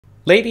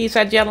Ladies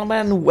and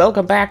gentlemen,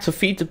 welcome back to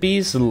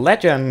FTB's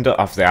Legend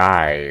of the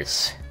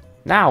Eyes.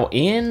 Now,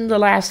 in the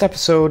last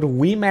episode,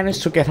 we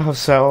managed to get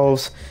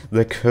ourselves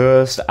the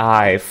cursed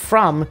eye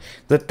from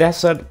the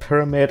desert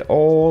pyramid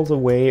all the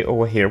way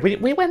over here.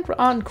 We went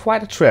on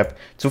quite a trip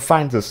to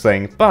find this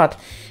thing, but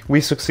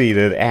we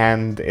succeeded,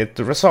 and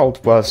the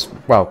result was,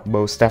 well,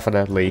 most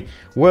definitely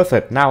worth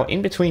it. Now,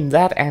 in between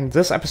that and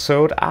this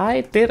episode, I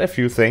did a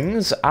few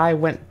things. I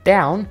went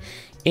down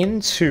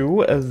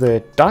into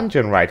the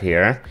dungeon right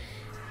here,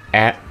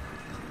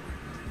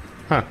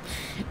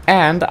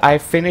 and I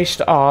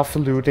finished off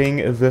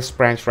looting this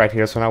branch right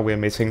here, so now we're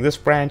missing this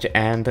branch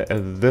and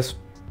this.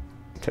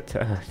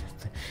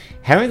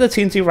 Having the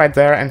TNT right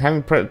there and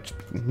having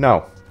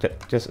no,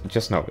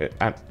 just no.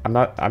 I'm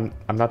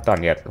not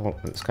done yet. Oh,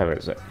 this guy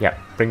is yeah.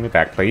 Bring me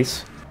back,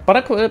 please. But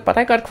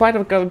I got quite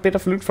a bit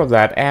of loot from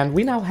that, and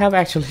we now have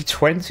actually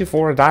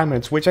 24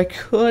 diamonds, which I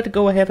could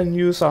go ahead and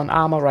use on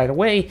armor right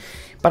away,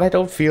 but I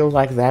don't feel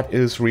like that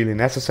is really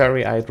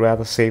necessary. I'd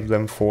rather save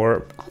them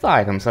for other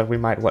items that we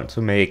might want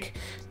to make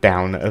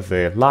down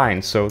the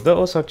line, so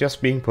those are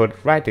just being put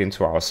right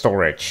into our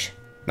storage.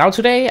 Now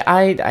today,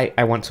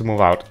 I want to move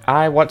out.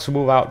 I want to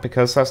move out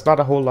because there's not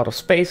a whole lot of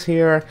space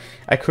here.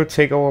 I could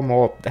take over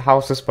more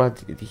houses,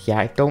 but yeah,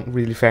 I don't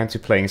really fancy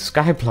playing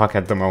Skyblock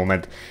at the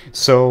moment.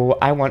 So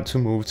I want to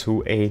move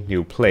to a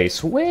new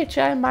place, which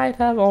I might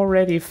have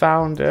already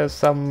found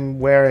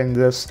somewhere in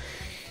this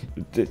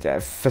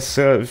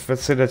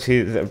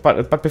facility.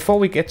 But before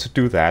we get to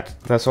do that,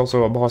 there's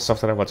also more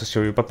stuff that I want to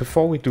show you. But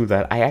before we do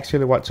that, I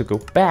actually want to go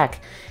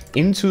back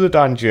into the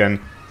dungeon,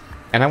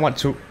 and I want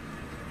to...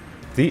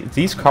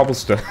 These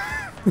cobblestone.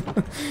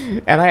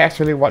 And I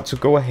actually want to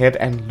go ahead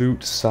and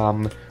loot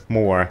some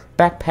more.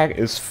 Backpack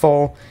is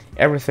full,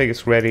 everything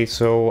is ready,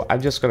 so I'm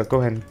just gonna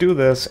go ahead and do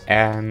this,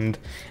 and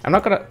I'm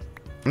not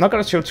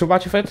gonna show too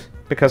much of it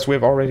because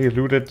we've already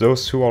looted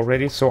those two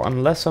already, so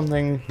unless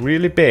something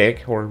really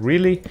big or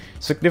really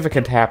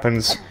significant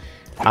happens,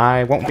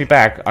 I won't be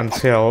back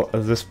until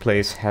this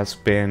place has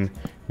been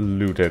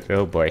looted.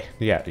 Oh boy.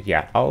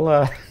 Yeah,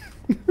 I'll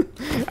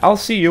I'll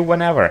see you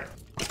whenever.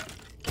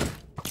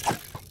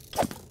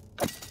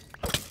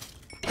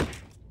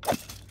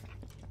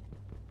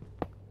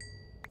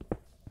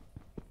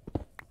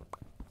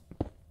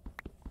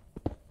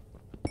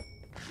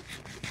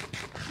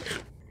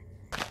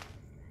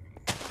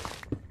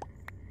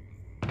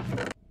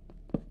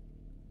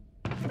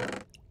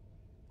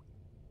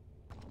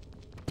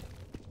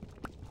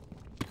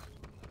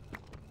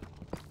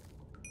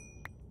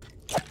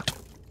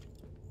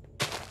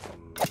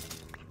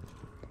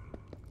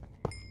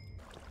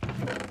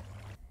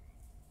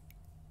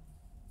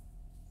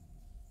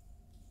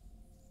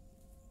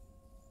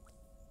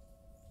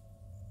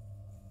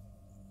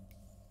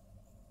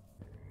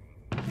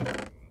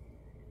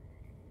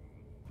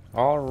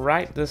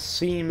 Alright, this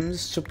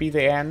seems to be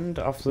the end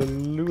of the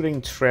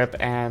looting trip,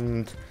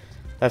 and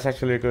that's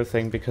actually a good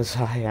thing because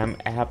I am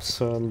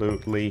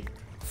absolutely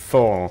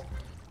full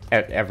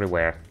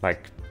everywhere.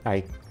 Like,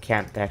 I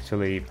can't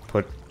actually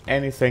put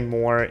anything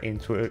more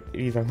into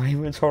either my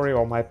inventory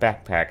or my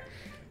backpack.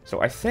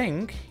 So I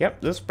think, yep,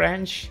 this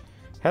branch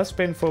has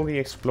been fully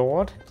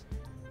explored.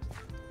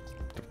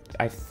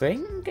 I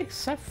think,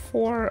 except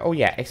for, oh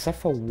yeah, except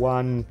for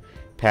one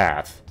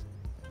path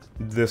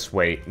this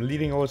way,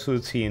 leading over to the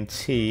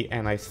TNT,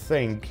 and I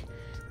think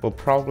we'll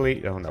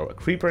probably... oh no, a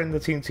creeper in the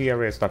TNT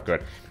area is not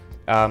good.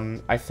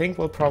 I think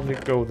we'll probably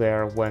go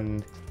there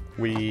when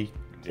we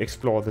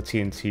explore the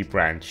TNT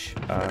branch.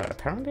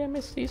 Apparently I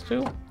missed these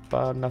two,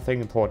 but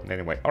nothing important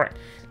anyway. Alright,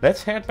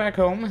 let's head back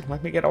home,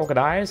 let me get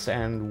organized,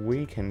 and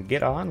we can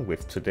get on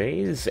with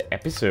today's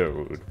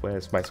episode.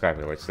 Where's my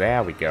Skyblock?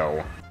 There we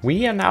go.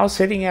 We are now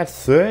sitting at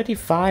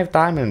 35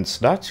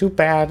 diamonds. Not too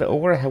bad.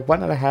 Over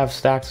 1.5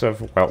 stacks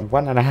of, well,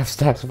 1.5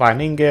 stacks of iron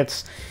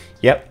ingots.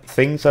 Yep,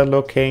 things are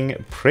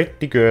looking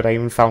pretty good. I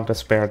even found a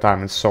spare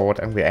diamond sword,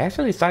 and we're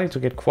actually starting to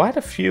get quite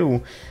a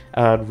few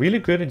really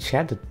good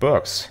enchanted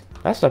books.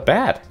 That's not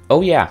bad.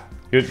 Oh yeah,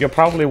 you're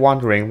probably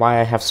wondering why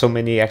I have so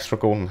many extra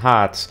golden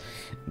hearts.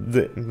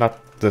 Not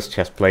this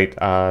chest plate,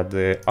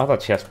 the other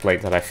chest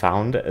plate that I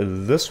found,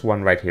 this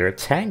one right here,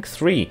 Tank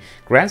 3,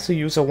 grants the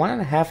user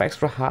 1.5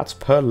 extra hearts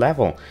per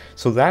level.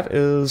 So that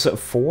is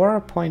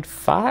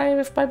 4.5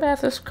 if my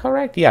math is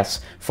correct. Yes,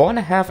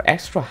 4.5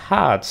 extra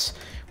hearts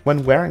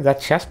when wearing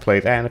that chest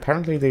plate, and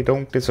apparently they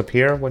don't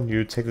disappear when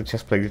you take the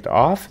chest plate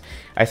off.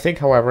 I think,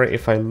 however,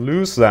 if I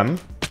lose them,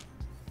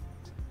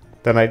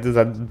 then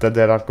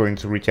they're not going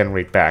to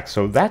regenerate back.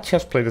 So that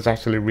chest plate is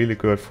actually really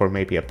good for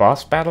maybe a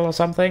boss battle or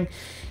something.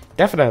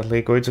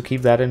 Definitely going to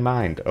keep that in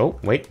mind. Oh,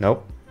 wait,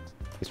 nope.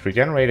 It's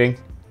regenerating.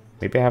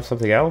 Maybe I have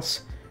something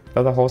else?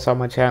 Another horse on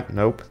my chant?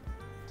 Nope.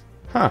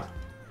 Huh.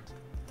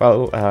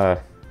 Well,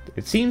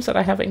 it seems that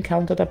I have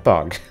encountered a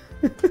bug.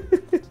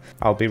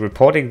 I'll be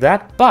reporting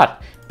that,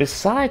 but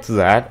besides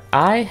that,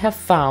 I have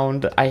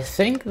found, I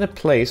think, the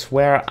place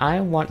where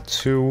I want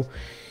to...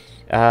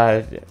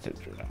 I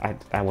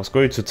was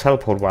going to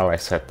teleport while I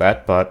said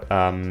that, but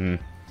oh,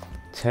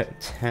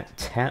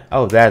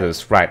 that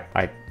is right.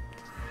 I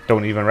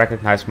don't even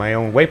recognize my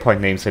own waypoint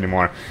names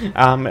anymore.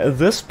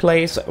 This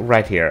place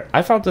right here.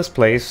 I found this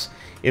place.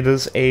 It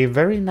is a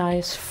very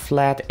nice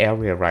flat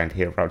area right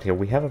here.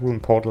 We have a rune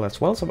portal as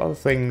well, some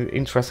other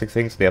interesting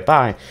things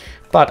nearby.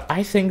 But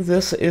I think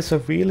this is a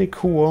really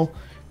cool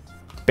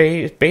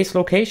base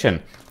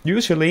location.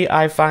 Usually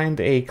I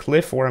find a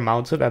cliff or a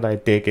mountain and I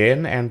dig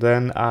in, and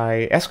then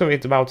I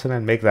excavate the mountain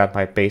and make that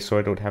my base, so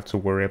I don't have to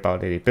worry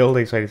about any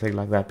buildings or anything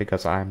like that,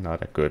 because I'm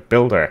not a good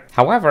builder.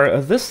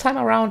 However, this time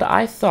around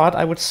I thought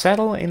I would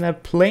settle in a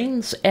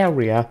plains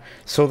area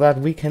so that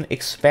we can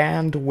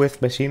expand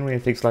with machinery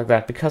and things like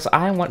that, because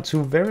I want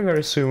to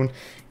very soon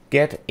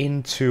get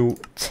into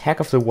Tech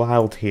of the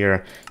Wild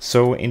here.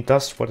 So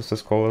what is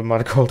this called?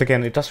 What called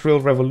again? Industrial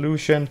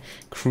Revolution,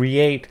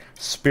 Create,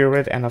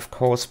 Spirit, and of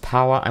course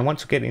Power. I want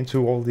to get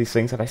into all these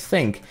things, and I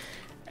think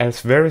a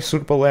very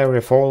suitable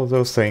area for all of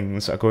those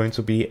things are going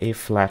to be a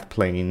flat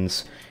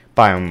plains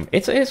biome.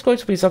 It's going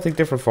to be something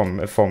different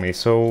for me.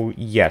 So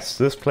yes,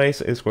 this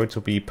place is going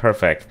to be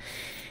perfect.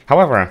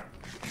 However,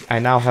 I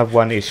now have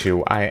one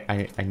issue.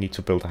 I need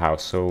to build a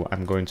house, so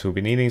I'm going to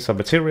be needing some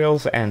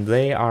materials, and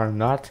they are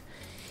not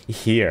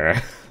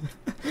here.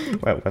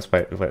 Well,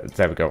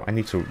 there we go. I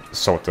need to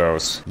sort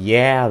those.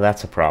 Yeah,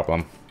 that's a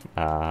problem.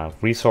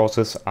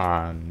 Resources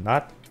are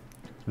not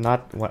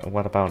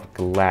what about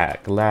yeah,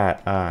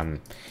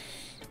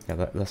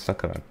 that's not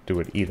gonna do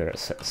it either.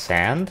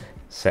 Sand.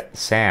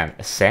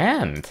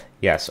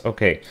 Yes,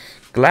 okay.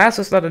 Glass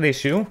is not an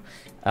issue.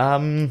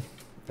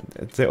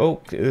 The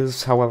oak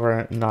is,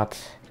 however, not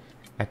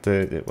at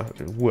the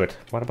wood.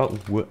 What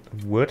about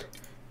wood?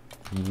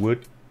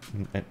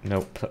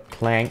 No,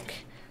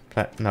 plank.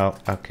 No,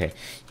 okay.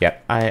 Yeah,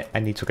 I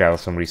need to gather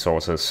some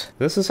resources.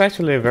 This is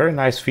actually a very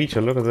nice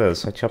feature. Look at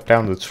this. I chop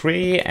down the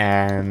tree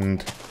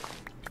and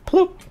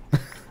ploop!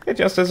 It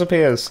just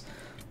disappears.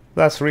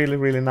 That's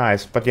really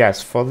nice. But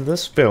yes, for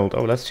this build...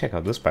 Oh, let's check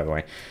out this, by the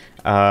way.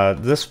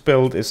 This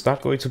build is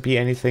not going to be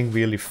anything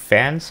really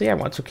fancy. I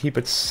want to keep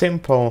it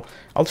simple.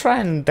 I'll try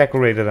and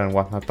decorate it and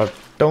whatnot, but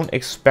don't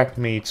expect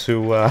me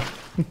to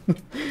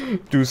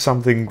do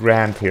something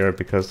grand here,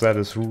 because that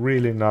is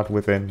really not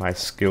within my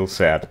skill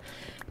set.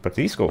 But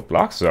these gold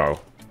blocks, though,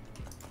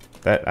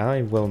 that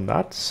I will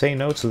not say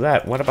no to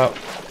that. What about...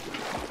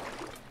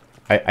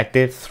 I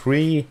did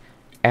 3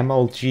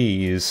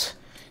 MLGs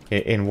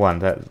in one.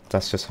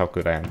 That's just how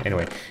good I am.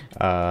 Anyway,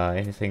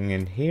 anything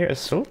in here?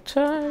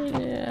 Sulta?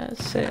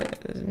 Yes.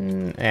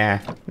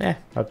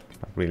 Not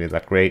really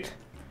that great,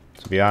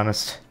 to be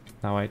honest.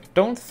 Now, I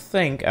don't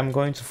think I'm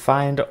going to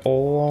find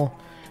all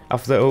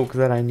of the oak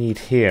that I need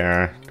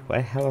here. Do I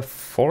have a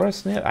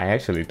forest near? I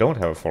actually don't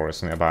have a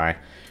forest nearby.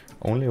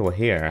 Only over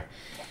here.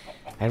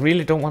 I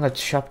really don't want to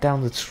chop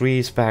down the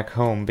trees back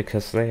home,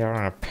 because they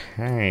are a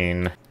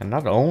pain. And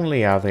not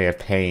only are they a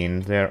pain,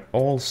 they're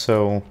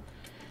also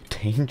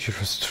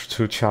dangerous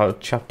to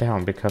chop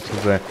down because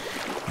of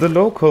the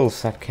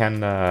locals that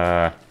can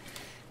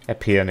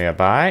appear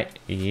nearby.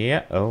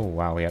 Yeah, oh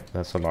wow, yeah,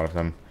 that's a lot of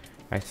them.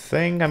 I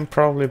think I'm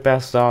probably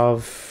best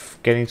off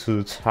getting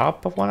to the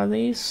top of one of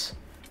these.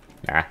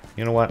 Nah,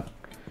 you know what?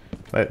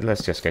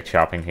 Let's just get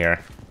chopping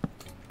here.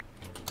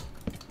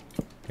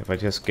 If I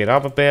just get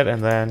up a bit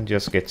and then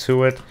just get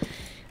to it,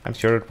 I'm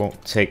sure it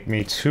won't take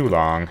me too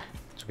long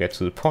to get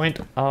to the point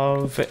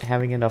of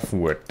having enough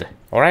wood.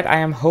 Alright, I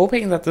am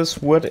hoping that this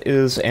wood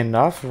is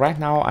enough. Right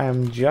now I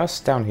am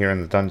just down here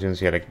in the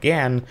dungeons yet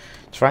again,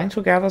 trying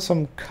to gather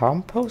some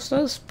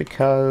composters,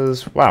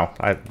 because, well,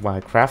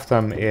 why craft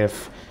them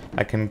if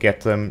I can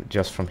get them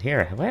just from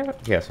here?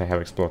 Yes, I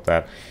have explored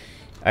that.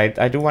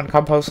 I do want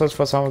composters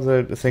for some of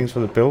the things for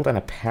the build, and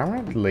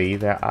apparently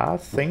there are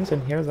things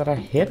in here that are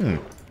hidden.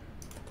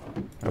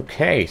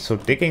 Okay, so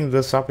digging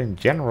this up in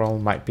general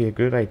might be a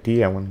good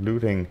idea when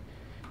looting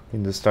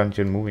in this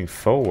dungeon moving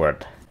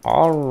forward.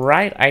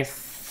 Alright, I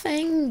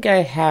think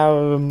I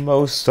have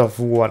most of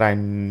what I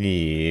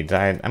need.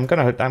 I'm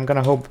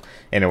gonna hope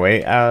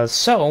anyway.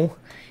 So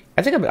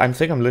I think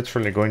I'm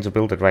literally going to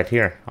build it right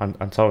here on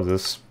top of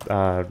this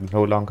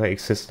no longer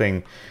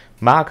existing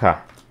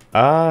marker.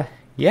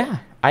 Yeah,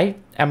 I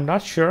am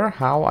not sure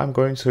how I'm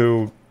going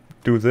to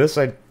do this.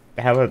 I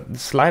have a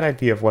slight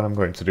idea of what I'm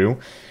going to do,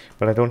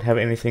 but I don't have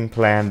anything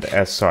planned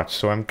as such,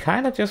 so I'm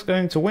kind of just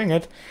going to wing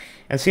it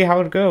and see how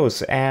it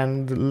goes.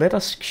 And let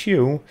us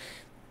cue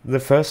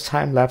the first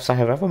time lapse I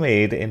have ever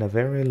made in a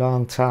very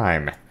long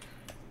time.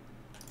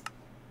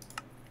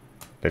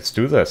 Let's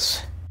do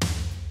this.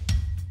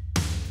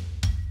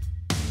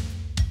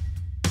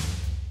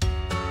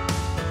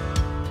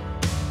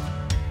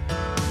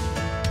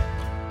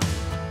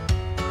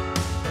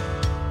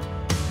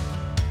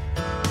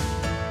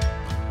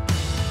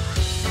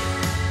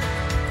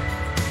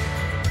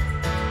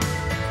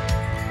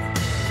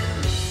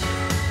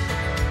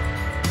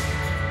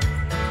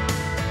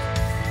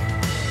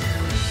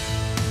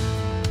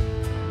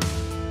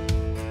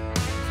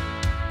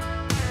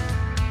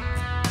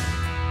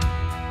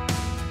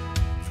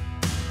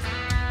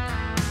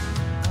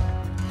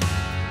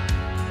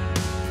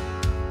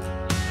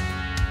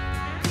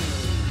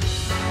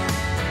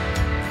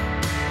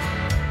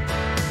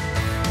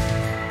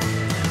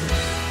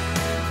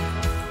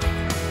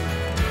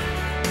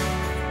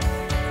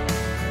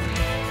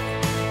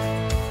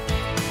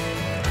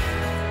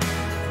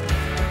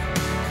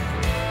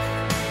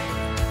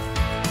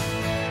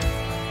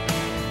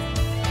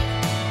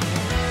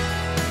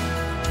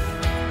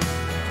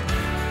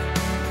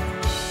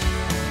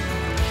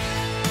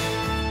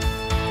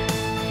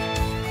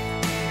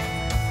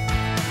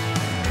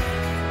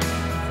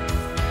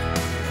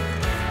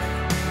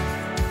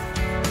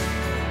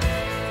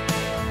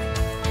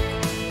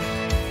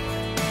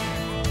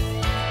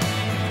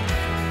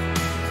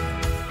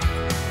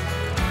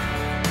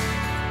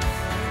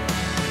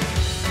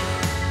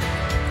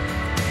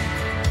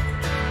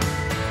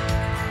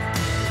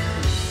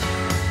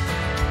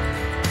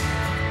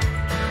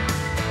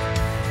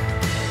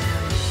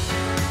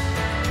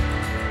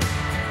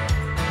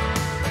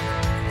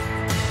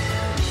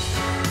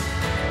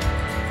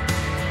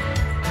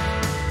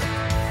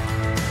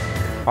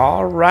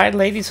 Alright,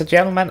 ladies and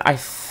gentlemen, I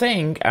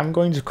think I'm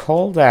going to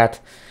call that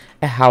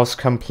a house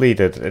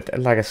completed.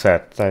 Like I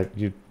said,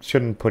 you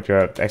shouldn't put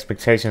your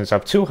expectations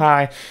up too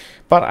high,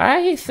 but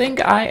I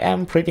think I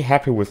am pretty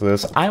happy with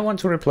this. I want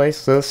to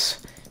replace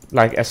this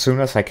like as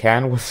soon as I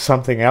can with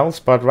something else,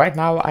 but right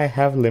now I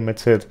have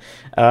limited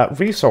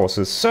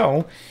resources.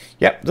 So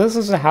yeah, this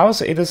is a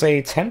house. It is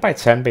a 10 by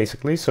 10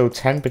 basically, so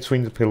 10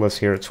 between the pillars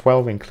here,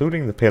 12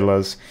 including the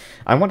pillars.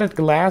 I wanted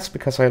glass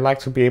because I like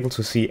to be able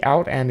to see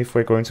out, and if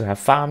we're going to have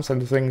farms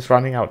and things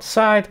running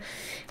outside,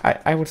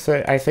 I would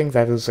say I think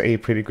that is a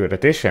pretty good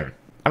addition.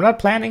 I'm not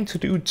planning to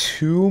do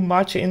too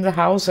much in the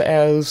house,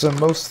 as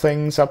most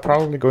things are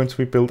probably going to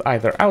be built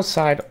either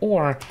outside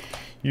or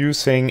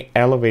using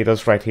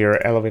elevators right here,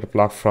 elevator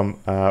block from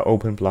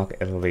open block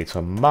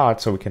elevator mod,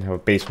 so we can have a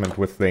basement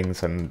with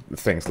things and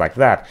things like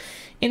that.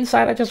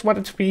 Inside I just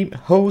wanted to be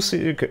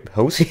cozy.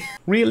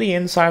 Really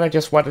inside I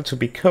just wanted to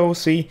be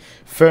cozy,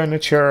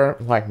 furniture,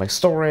 like my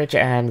storage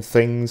and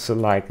things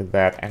like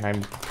that. And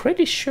I'm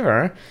pretty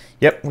sure,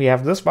 yep, we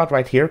have this mod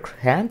right here,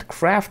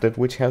 handcrafted,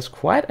 which has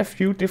quite a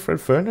few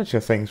different furniture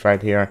things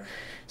right here.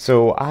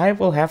 So I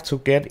will have to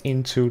get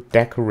into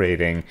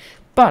decorating.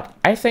 But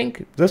I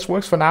think this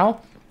works for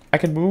now. I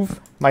can move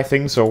my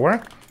things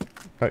over.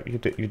 You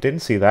didn't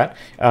see that.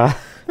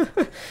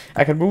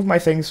 I can move my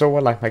things over,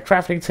 like my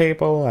crafting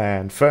table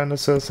and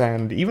furnaces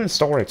and even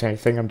storage. I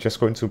think I'm just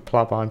going to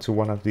plop onto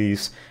one of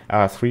these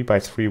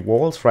 3x3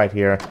 walls right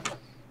here.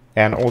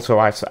 And also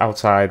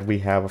outside we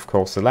have, of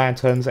course, the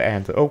lanterns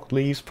and the oak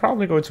leaves.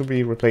 Probably going to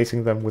be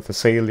replacing them with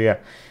azalea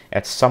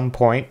at some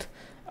point.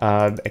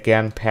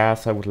 Again,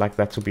 path, I would like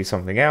that to be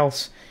something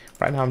else.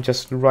 Right now I'm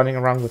just running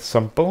around with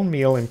some bone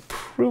meal,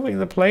 improving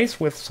the place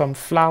with some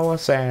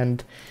flowers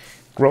and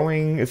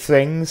growing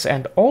things.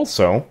 And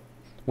also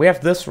we have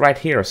this right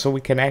here, so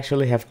we can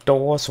actually have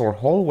doors or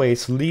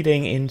hallways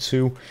leading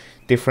into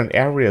different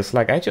areas.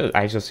 Like I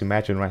just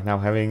imagine right now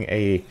having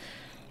a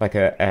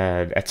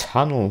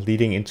tunnel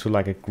leading into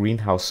like a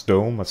greenhouse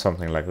dome or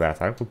something like that.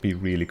 That would be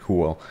really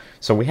cool.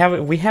 So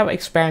we have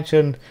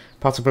expansion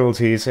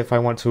possibilities. If I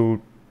want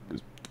to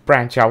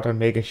branch out and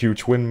make a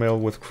huge windmill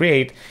with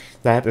create,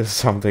 that is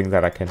something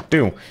that I can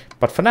do.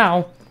 But for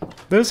now,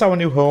 this is our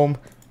new home.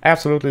 I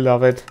absolutely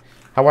love it.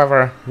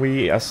 However,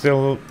 we are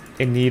still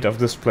in need of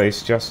this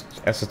place just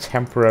as a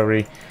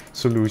temporary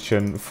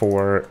solution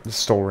for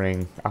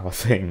storing our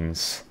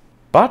things.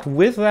 But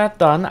with that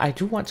done, I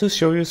do want to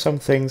show you some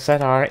things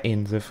that are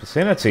in the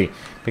vicinity,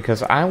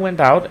 because I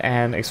went out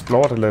and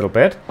explored a little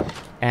bit,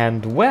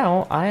 and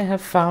well, I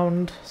have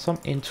found some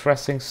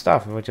interesting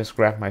stuff. If I just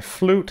grab my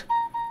flute.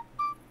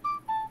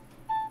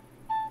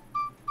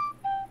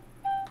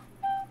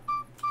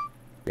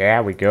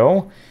 There we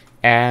go.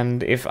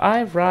 And if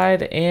I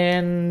ride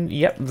in,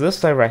 yep,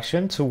 this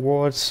direction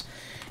towards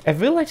a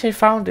village I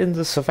found in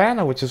the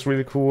savannah, which is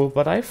really cool,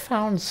 but I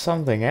found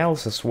something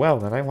else as well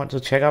that I want to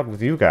check out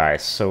with you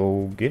guys.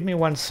 So give me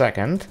 1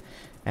 second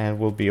and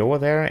we'll be over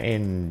there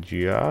in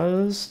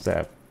just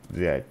a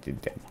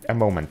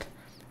moment.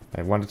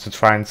 I wanted to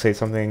try and say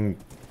something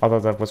other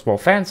that was more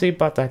fancy,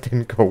 but that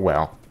didn't go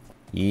well.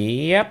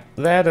 Yep,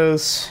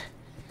 that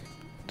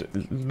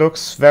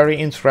looks very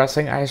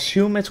interesting. I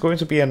assume it's going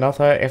to be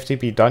another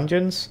FTB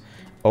dungeons.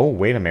 Oh,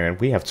 wait a minute.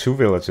 We have two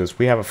villages.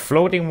 We have a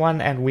floating one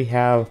and we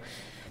have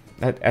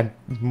a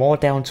more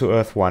down to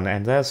earth one.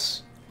 And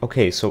there's...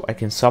 okay, so I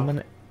can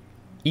summon...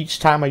 each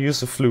time I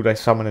use the flute, I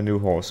summon a new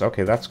horse.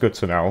 Okay, that's good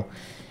to know.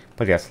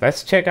 But yes,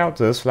 let's check out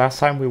this. Last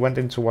time we went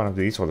into one of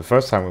these, or the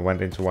first time we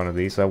went into one of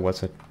these, there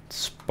was a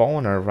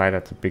spawner right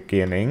at the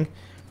beginning.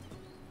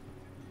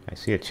 I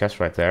see a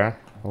chest right there.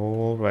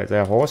 Oh, right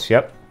there, horse.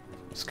 Yep.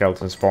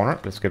 Skeleton spawner.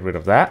 Let's get rid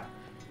of that.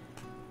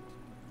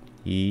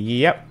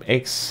 Yep,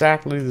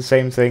 exactly the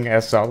same thing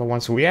as the other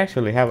one. So we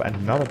actually have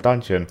another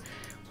dungeon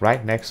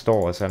right next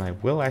door, and I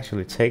will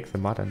actually take the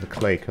mud and the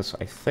clay, because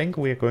I think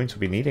we are going to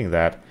be needing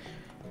that.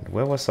 And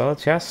where was the other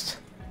chest?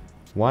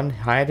 One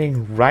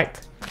hiding right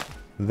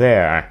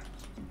there.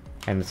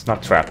 And it's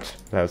not trapped.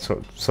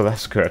 So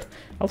that's good.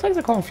 I'll take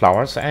the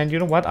cornflowers, and you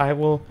know what? I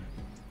will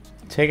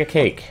take a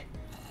cake.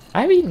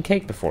 I've eaten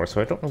cake before, so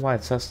I don't know why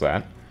it says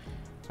that.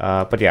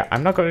 But yeah,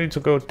 I'm not going to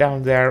go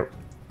down there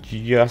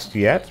just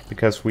yet,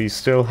 because we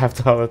still have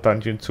the other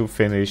dungeon to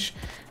finish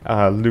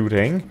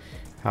looting.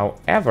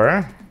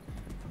 However,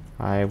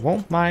 I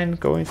won't mind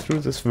going through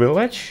this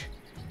village,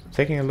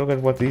 taking a look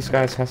at what these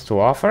guys has to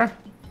offer.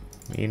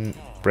 I mean,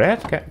 bread?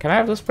 Can I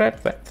have this bread?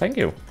 Thank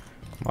you.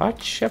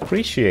 Much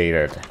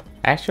appreciated.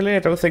 Actually, I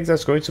don't think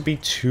there's going to be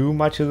too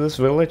much of this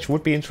village.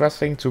 Would be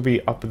interesting to be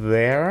up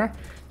there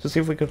to see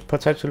if we could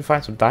potentially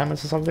find some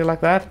diamonds or something like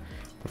that.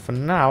 But for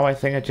now, I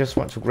think I just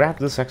want to grab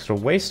this extra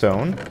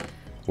waystone.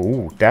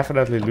 Ooh,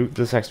 definitely loot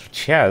this extra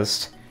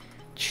chest.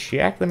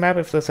 Check the map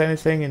if there's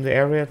anything in the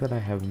area that I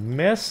have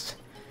missed.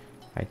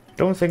 I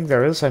don't think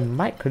there is. I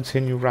might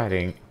continue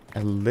riding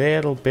a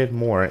little bit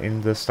more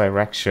in this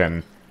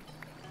direction.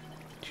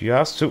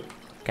 Just to...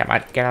 come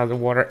on, get out of the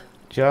water.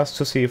 Just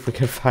to see if we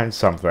can find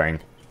something.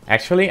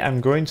 Actually,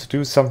 I'm going to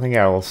do something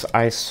else.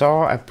 I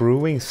saw a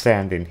brewing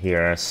stand in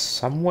here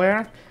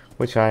somewhere,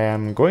 which I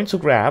am going to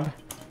grab.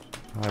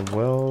 I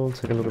will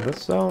take a look at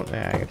this though.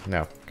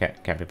 No,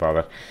 can't be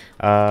bothered.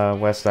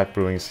 Where's that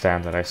brewing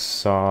stand that I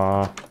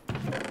saw?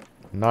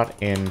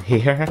 Not in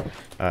here.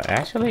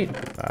 Actually,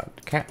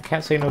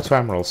 can't say no to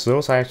emeralds.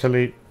 Those are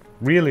actually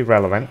really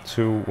relevant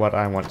to what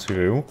I want to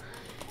do.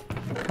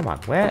 Come on,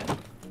 where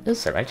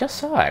is it? I just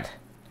saw it.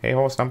 Hey,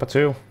 horse number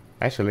 2.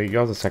 Actually,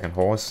 you're the second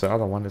horse. The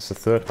other one is the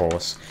third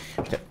horse.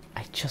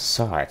 I just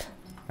saw it.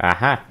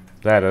 Aha,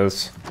 that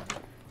is.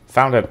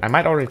 Found it. I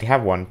might already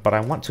have one, but I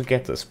want to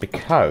get this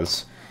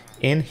because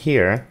in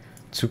here,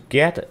 to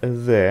get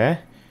the...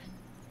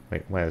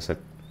 Wait, where is it?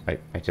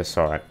 I just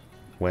saw it.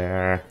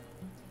 Where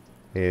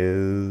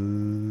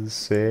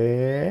is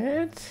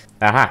it?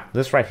 Aha,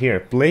 this right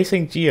here.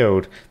 Blazing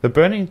Geode. The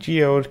burning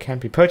geode can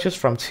be purchased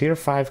from tier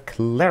 5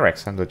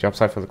 clerics, and the job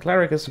site for the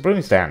cleric is the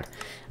brewing stand.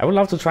 I would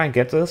love to try and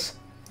get this.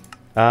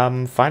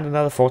 Find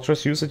another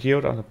fortress, use a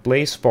geode on a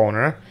blaze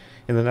spawner.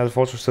 In the nether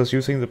fortresses,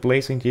 using the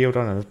blazing geode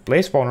on a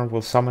blaze spawner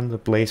will summon the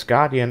blaze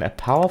guardian, a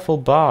powerful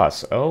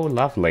boss. Oh,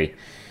 lovely.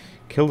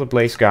 Kill the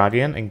blaze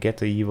guardian and get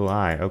the evil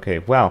eye. Okay,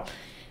 well,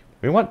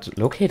 we want to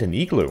locate an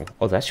igloo.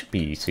 Oh, that should be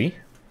easy.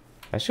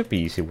 That should be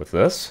easy with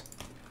this.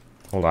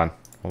 Hold on.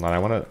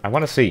 I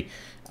wanna see.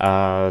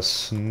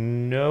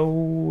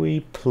 Snowy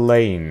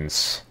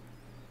plains.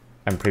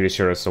 I'm pretty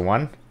sure it's the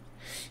one.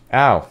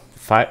 Ow.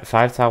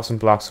 5,000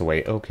 blocks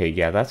away. Okay,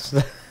 yeah, that's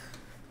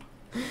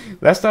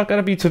that's not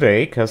gonna be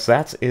today, because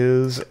that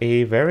is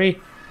a very...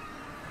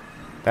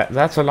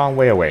 That's a long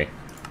way away.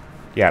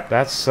 Yeah,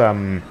 that's,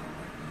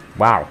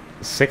 wow,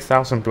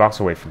 6,000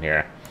 blocks away from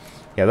here.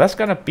 Yeah, that's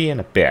gonna be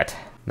in a bit.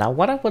 Now,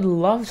 what I would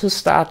love to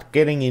start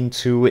getting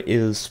into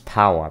is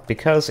Powah,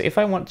 because if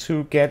I want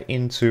to get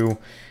into,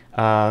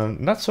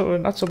 not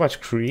so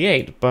much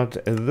create,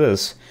 but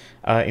this,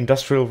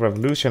 Industrial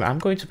Revolution, I'm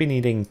going to be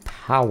needing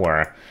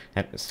power.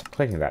 And stop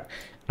clicking that.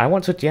 I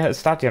want to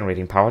start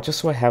generating power just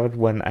so I have it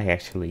when I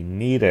actually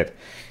need it.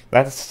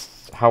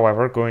 That's,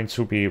 however, going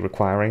to be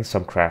requiring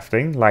some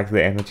crafting, like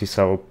the energy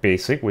cell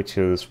basic, which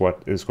is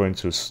what is going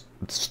to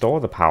store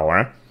the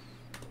power.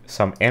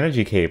 Some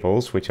energy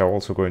cables, which are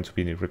also going to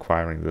be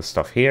requiring this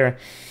stuff here.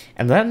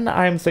 And then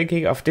I'm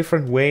thinking of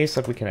different ways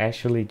that we can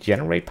actually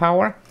generate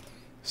power.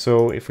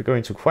 So if we go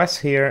into quests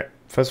here,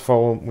 first of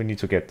all, we need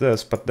to get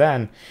this, but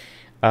then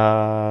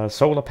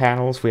solar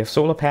panels. We have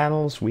solar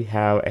panels, we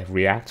have a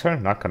reactor,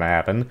 not gonna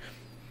happen.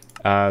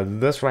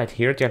 This right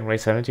here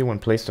generates energy when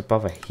placed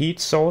above a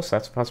heat source,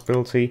 that's a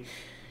possibility.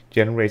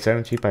 Generates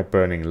energy by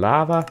burning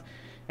lava,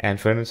 and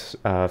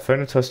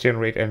furnaces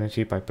generate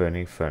energy by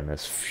burning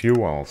furnace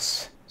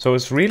fuels. So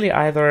it's really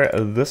either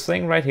this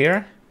thing right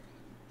here,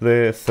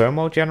 the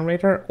thermo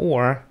generator,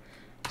 or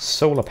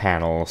solar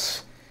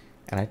panels.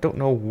 And I don't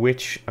know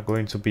which are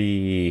going to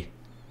be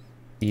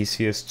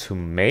easiest to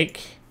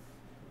make.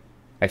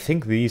 I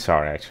think these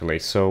are actually.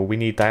 So we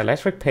need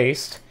dielectric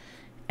paste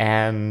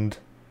and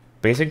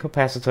basic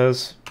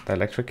capacitors,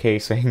 dielectric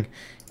casing,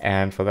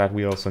 and for that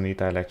we also need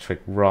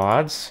dielectric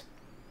rods.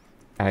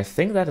 And I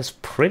think that is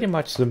pretty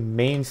much the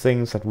main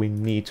things that we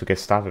need to get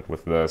started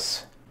with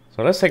this.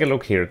 So let's take a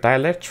look here.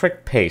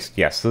 Dielectric paste.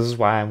 Yes, this is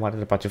why I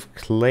wanted a bunch of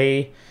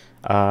clay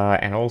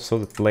and also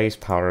the blaze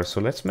powder. So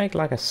let's make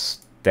like a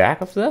stack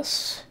of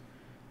this.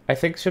 I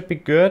think should be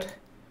good.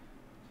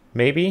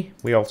 Maybe.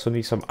 We also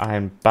need some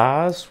iron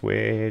bars,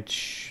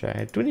 which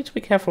I do need to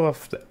be careful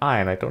of the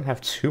iron. I don't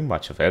have too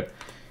much of it.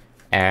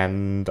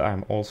 And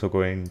I'm also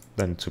going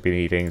then to be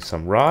needing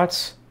some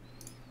rods.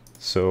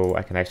 So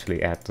I can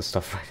actually add the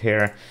stuff right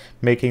here,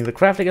 making the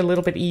crafting a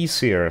little bit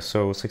easier.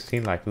 So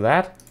 16 like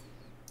that.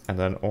 And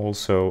then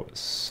also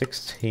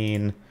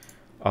 16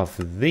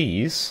 of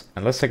these.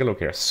 And let's take a look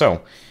here.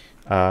 So,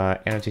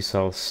 energy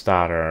cell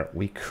starter.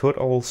 We could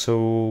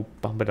also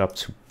bump it up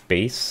to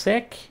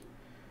basic.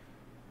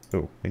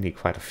 Oh, we need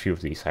quite a few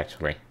of these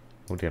actually.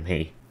 Oh dear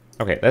me.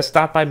 Okay, let's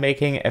start by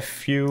making a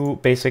few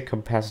basic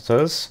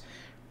capacitors.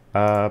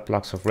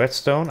 Blocks of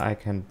redstone. I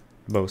can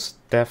most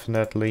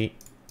definitely...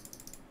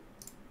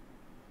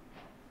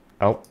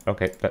 Oh,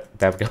 okay,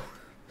 there we go.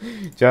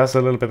 Just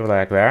a little bit of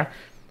lag there.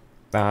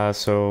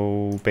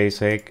 So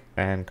basic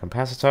and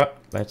capacitor.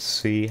 Let's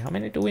see, how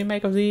many do we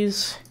make of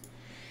these?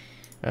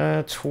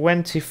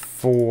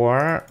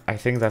 24. I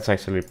think that's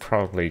actually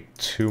probably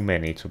too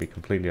many, to be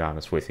completely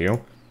honest with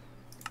you.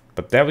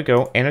 But there we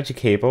go. Energy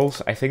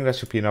cables. I think that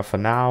should be enough for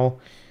now.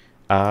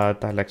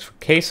 Dielectric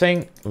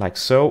casing, like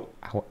so.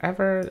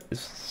 However,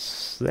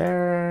 is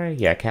there...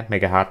 Yeah, I can't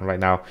make a hard one right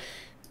now.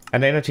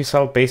 An energy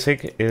cell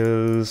basic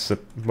is the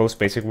most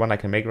basic one I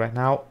can make right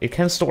now. It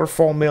can store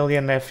 4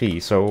 million FE,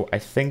 so I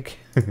think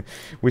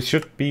we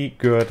should be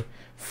good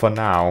for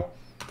now.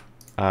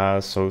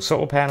 So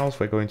solar panels,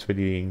 we're going to be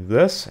needing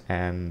this,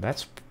 and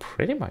that's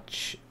pretty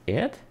much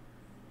it,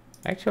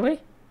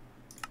 actually.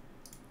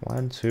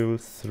 1, 2,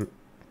 3...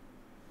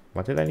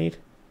 What did I need?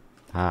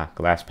 Ah,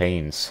 glass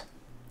panes.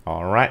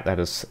 Alright, that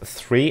is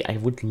 3. I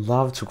would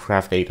love to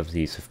craft 8 of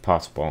these if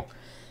possible.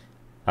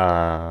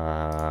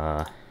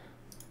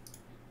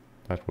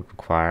 That would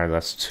require,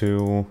 that's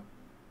 2.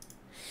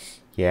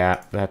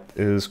 Yeah, that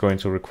is going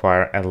to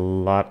require a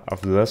lot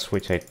of this,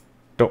 which I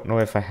don't know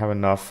if I have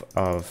enough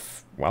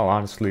of, well,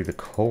 honestly, the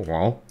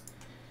coal.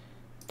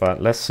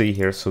 But let's see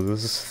here. So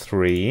this is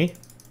 3.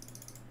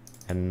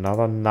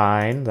 Another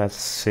 9, that's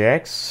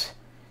 6.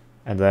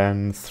 And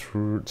then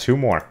 2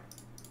 more.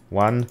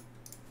 1,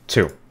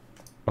 2.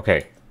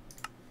 Okay.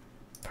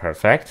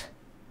 Perfect.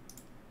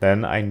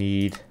 Then I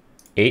need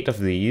 8 of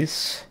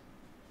these.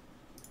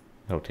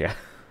 Oh dear.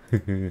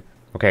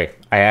 Okay,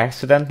 I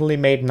accidentally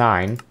made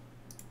 9.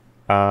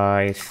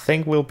 I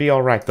think we'll be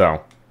alright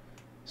though.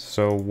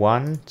 So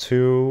 1,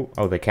 2,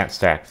 oh they can't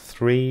stack.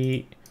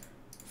 3,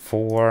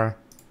 4,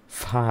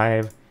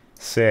 5,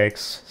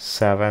 6,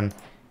 7,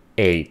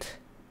 8.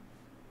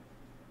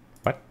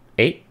 What?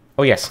 8?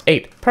 Oh yes,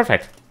 8.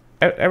 Perfect.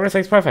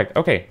 Everything's perfect.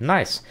 Okay,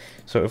 nice.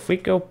 So if we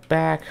go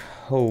back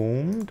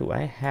home, do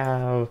I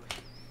have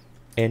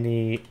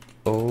any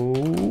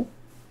oak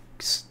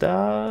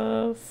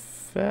stuff?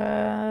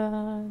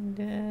 No,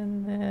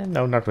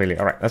 not really.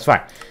 Alright, that's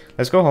fine.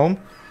 Let's go home.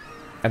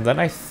 And then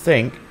I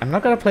think I'm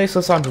not going to place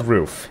this on the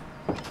roof.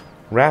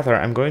 Rather,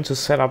 I'm going to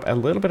set up a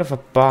little bit of a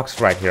box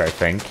right here, I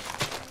think.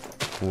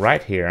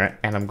 Right here.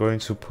 And I'm going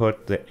to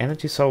put the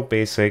energy cell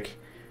basic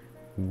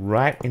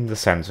right in the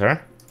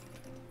center.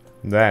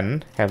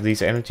 Then have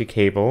these energy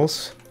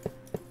cables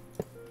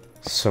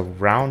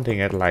surrounding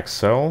it like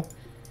so.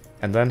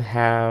 And then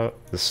have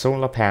the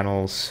solar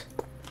panels,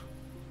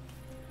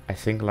 I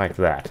think, like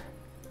that.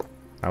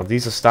 Now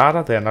these are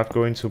starter, they're not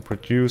going to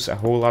produce a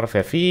whole lot of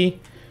FE.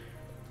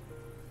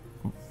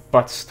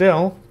 But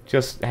still,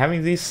 just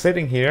having these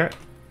sitting here,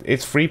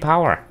 it's free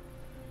power.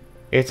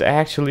 It's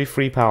actually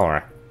free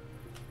power.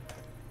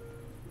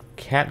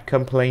 Can't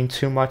complain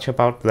too much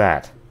about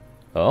that.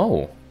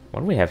 Oh, what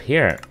do we have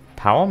here?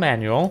 Power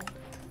manual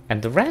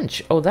and the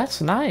wrench. Oh,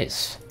 that's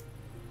nice.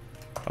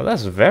 Oh,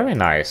 that's very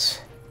nice.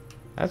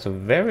 That's a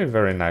very,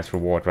 very nice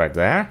reward right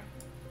there.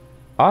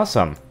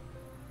 Awesome.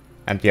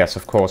 And yes,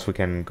 of course, we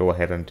can go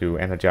ahead and do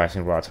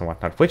energizing rods and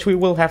whatnot, which we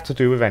will have to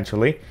do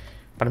eventually.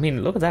 But I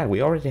mean, look at that.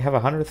 We already have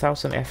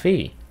 100,000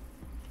 FE.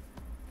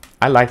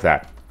 I like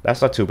that.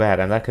 That's not too bad.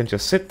 And that can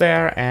just sit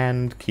there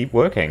and keep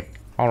working.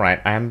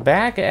 Alright, I'm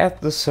back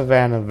at the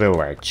Savannah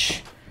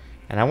Village.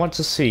 And I want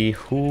to see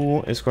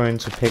who is going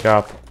to pick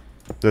up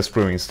this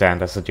brewing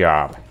stand as a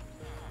job.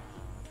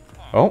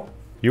 Oh,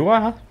 you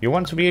are? You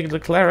want to be the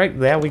cleric?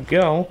 There we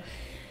go.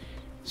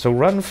 So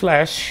run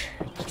flesh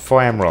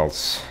for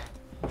emeralds.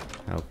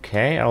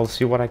 Okay, I'll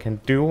see what I can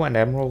do. And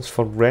emeralds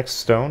for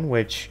redstone,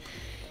 which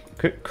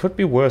could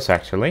be worse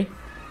actually.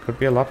 Could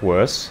be a lot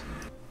worse.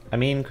 I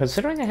mean,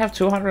 considering I have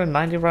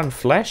 290 run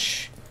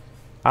flesh,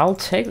 I'll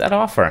take that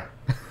offer.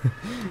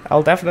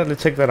 I'll definitely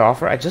take that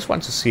offer. I just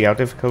want to see how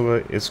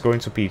difficult it's going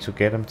to be to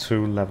get him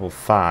to level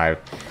 5.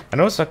 I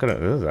know it's not gonna...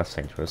 Ugh, that's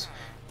dangerous.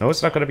 I know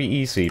it's not gonna be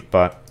easy,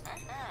 but...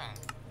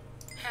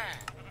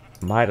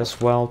 might as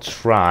well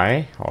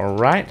try.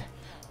 Alright.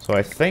 So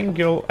I think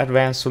you'll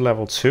advance to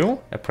level 2,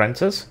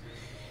 apprentice.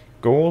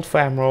 Gold for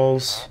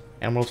emeralds,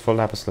 emeralds for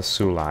lapis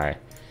lazuli. I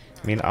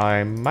mean,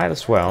 I might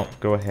as well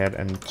go ahead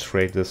and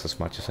trade this as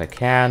much as I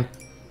can.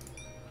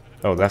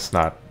 Oh, that's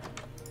not...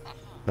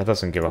 that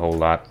doesn't give a whole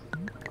lot.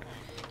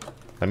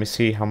 Let me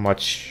see how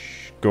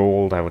much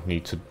gold I would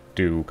need to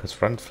do,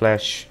 because rotten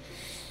flesh...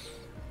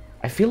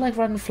 I feel like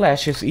rotten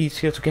flesh is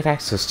easier to get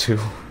access to.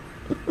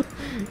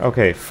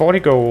 Okay, 40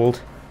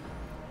 gold.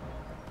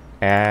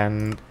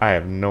 And I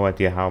have no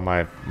idea how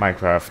my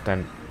Minecraft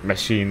and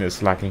machine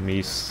is lagging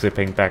me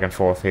zipping back and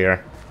forth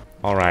here.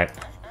 Alright,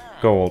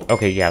 gold.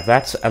 Okay, yeah,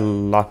 that's a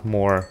lot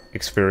more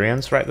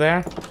experience right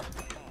there.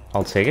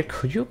 I'll take it.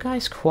 Could you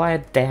guys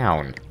quiet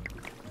down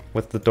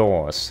with the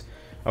doors?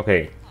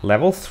 Okay,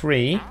 level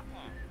 3.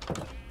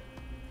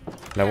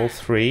 Level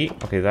 3.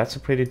 Okay, that's a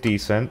pretty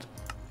decent.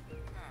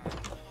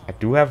 I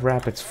do have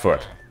Rabbit's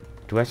Foot.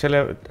 Do I actually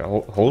have...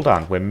 hold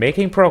on, we're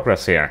making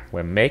progress here.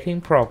 We're making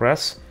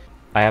progress.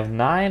 I have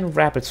 9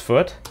 Rabbit's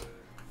Foot.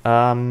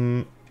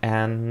 And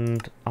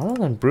other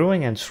than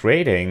brewing and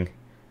trading,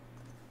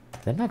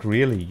 they're not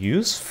really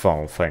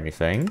useful for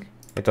anything.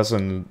 It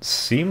doesn't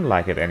seem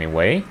like it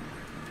anyway.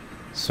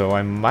 So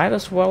I might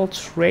as well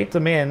trade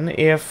them in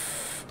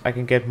if I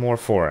can get more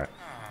for it.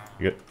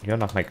 You're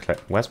not my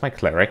where's my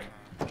cleric?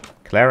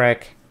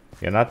 Cleric,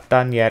 you're not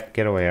done yet.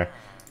 Get away here.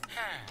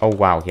 Oh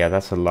wow, yeah,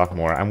 that's a lot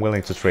more. I'm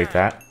willing to trade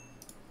that.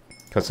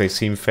 Because they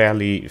seem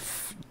fairly...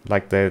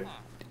 like they're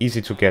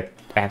easy to get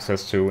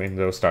access to in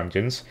those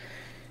dungeons.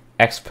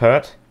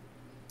 Expert.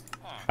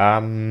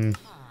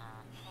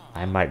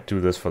 I might do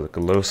this for the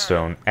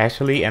glowstone.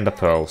 Actually, ender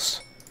pearls.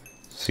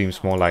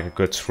 Seems more like a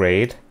good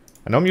trade.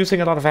 I know I'm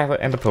using a lot of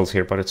ender pearls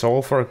here, but it's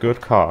all for a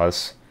good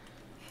cause.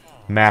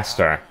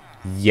 Master.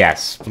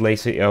 Yes.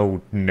 Blazing...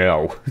 oh,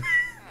 no.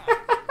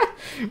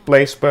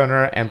 Blaze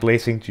burner and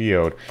blazing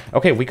geode.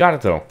 Okay, we got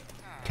it though.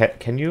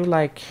 Can you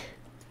like...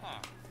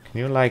 can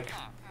you like...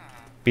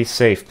 be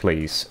safe,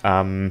 please?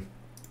 Where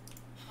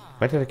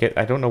did I get...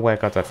 I don't know where I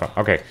got that from.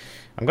 Okay.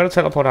 I'm gonna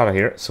teleport out of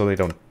here so they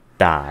don't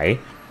die.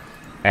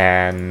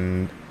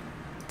 And...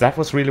 that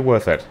was really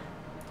worth it.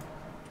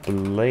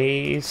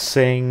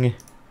 Blazing...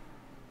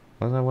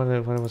 What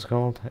it was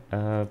called?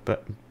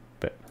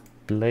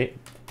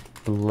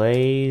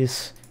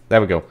 Blaze...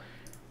 There we go.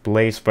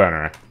 Blaze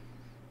burner.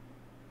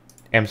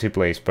 Empty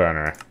blaze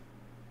burner.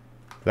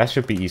 That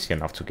should be easy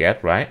enough to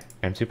get, right?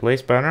 Empty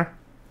blaze burner.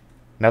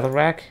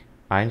 Netherrack.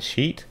 Iron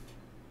sheet.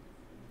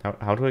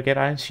 How do I get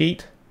iron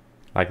sheet?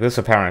 Like this,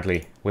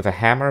 apparently. With a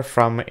hammer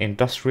from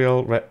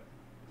industrial...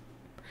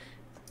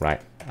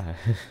 Right.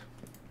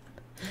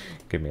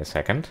 Give me a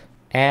second.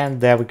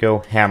 And there we go,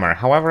 hammer.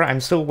 However,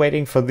 I'm still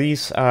waiting for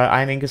these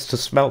iron ingots to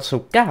smelt. So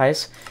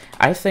guys,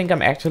 I think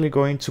I'm actually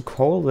going to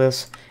call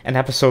this an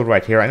episode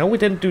right here. I know we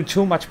didn't do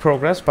too much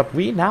progress, but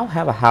we now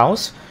have a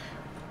house.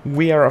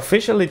 We are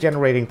officially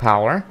generating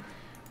power.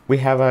 We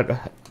have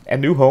a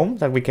new home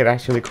that we can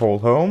actually call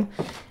home.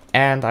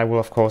 And I will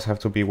of course have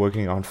to be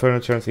working on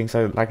furniture and things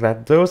like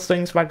that. Those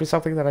things might be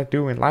something that I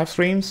do in live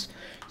streams.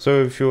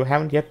 So if you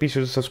haven't yet, be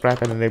sure to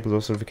subscribe and enable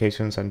those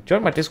notifications. And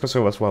join my Discord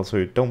server as well, so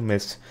you don't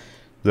miss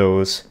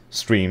those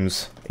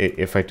streams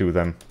if I do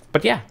them.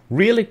 But yeah,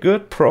 really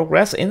good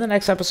progress. In the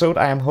next episode,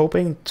 I am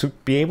hoping to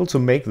be able to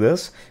make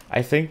this.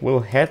 I think we'll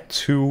head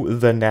to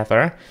the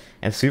Nether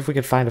and see if we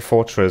can find a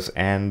fortress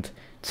and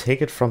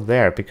take it from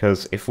there.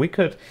 Because if we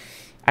could...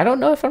 I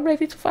don't know if I'm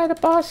ready to fight a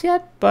boss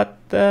yet, but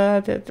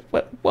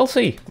we'll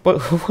see.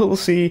 We'll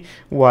see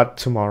what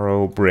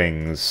tomorrow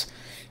brings.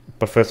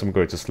 But first I'm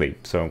going to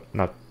sleep, so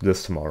not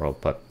this tomorrow,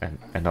 but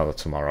another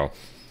tomorrow.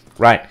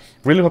 Right,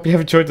 really hope you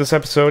have enjoyed this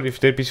episode. If you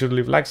did, be sure to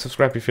leave a like,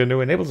 subscribe if you're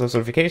new, enable those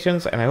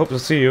notifications, and I hope to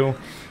see you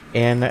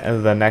in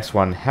the next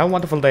one. Have a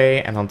wonderful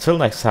day, and until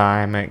next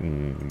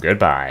time,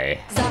 goodbye.